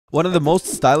one of the most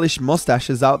stylish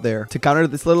mustaches out there. To counter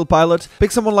this little pilot,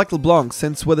 pick someone like LeBlanc,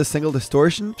 since with a single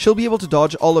distortion, she'll be able to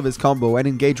dodge all of his combo and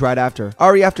engage right after.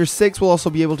 Ari after 6 will also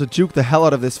be able to juke the hell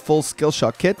out of this full skill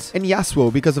shot kit, and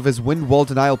Yasuo because of his wind wall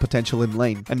denial potential in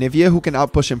lane. Anivia who can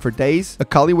outpush him for days,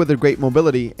 Akali with her great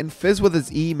mobility, and Fizz with his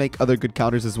E make other good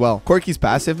counters as well. Corki's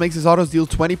passive makes his autos deal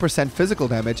 20% physical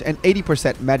damage and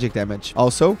 80% magic damage.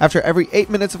 Also, after every 8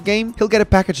 minutes of game, he'll get a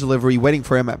package delivery waiting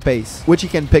for him at base, which he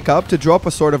can pick up to drop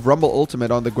a sort of rumble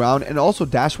ultimate on the ground and also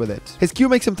dash with it. His Q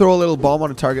makes him throw a little bomb on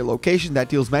a target location that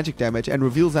deals magic damage and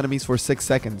reveals enemies for 6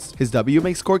 seconds. His W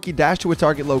makes Corki dash to a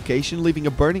target location, leaving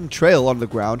a burning trail on the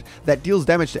ground that deals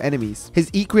damage to enemies.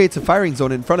 His E creates a firing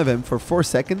zone in front of him for 4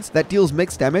 seconds that deals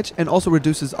mixed damage and also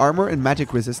reduces armor and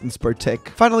magic resistance per tick.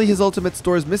 Finally, his ultimate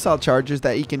stores missile charges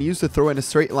that he can use to throw in a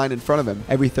straight line in front of him.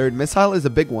 Every third missile is a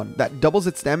big one that doubles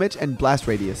its damage and blast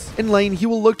radius. In lane, he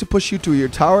will look to push you to your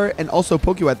tower and also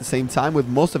poke you at the same time with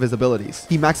most of his abilities.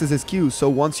 He maxes his Q, so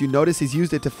once you notice he's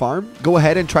used it to farm, go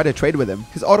ahead and try to trade with him.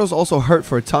 His autos also hurt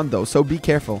for a ton though, so be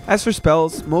careful. As for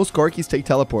spells, most Corkis take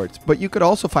teleport, but you could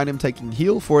also find him taking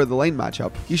heal for the lane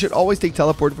matchup. You should always take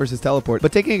teleport versus teleport,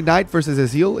 but taking ignite versus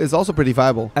his heal is also pretty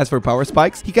viable. As for power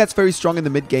spikes, he gets very strong in the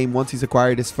mid game once he's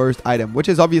acquired his first item, which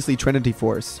is obviously Trinity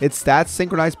Force. Its stats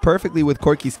synchronize perfectly with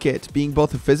Corki's kit, being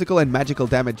both a physical and magical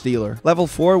damage dealer. Level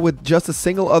 4 with just a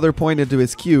single other point into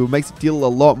his Q makes it deal a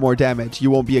lot more damage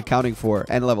you won't be accounting for,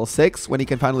 and level 6, when he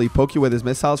can finally poke you with his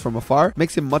missiles from afar,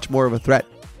 makes him much more of a threat.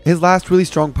 His last really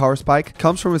strong power spike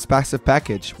comes from his passive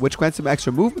package, which grants him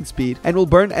extra movement speed and will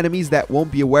burn enemies that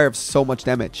won't be aware of so much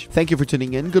damage. Thank you for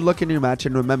tuning in, good luck in your match,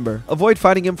 and remember, avoid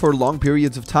fighting him for long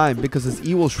periods of time because his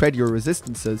E will shred your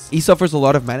resistances. He suffers a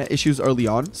lot of mana issues early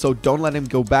on, so don't let him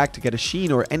go back to get a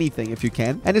Sheen or anything if you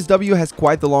can, and his W has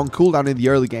quite the long cooldown in the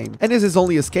early game, and is his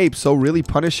only escape, so really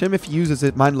punish him if he uses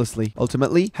it mindlessly.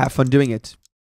 Ultimately, have fun doing it.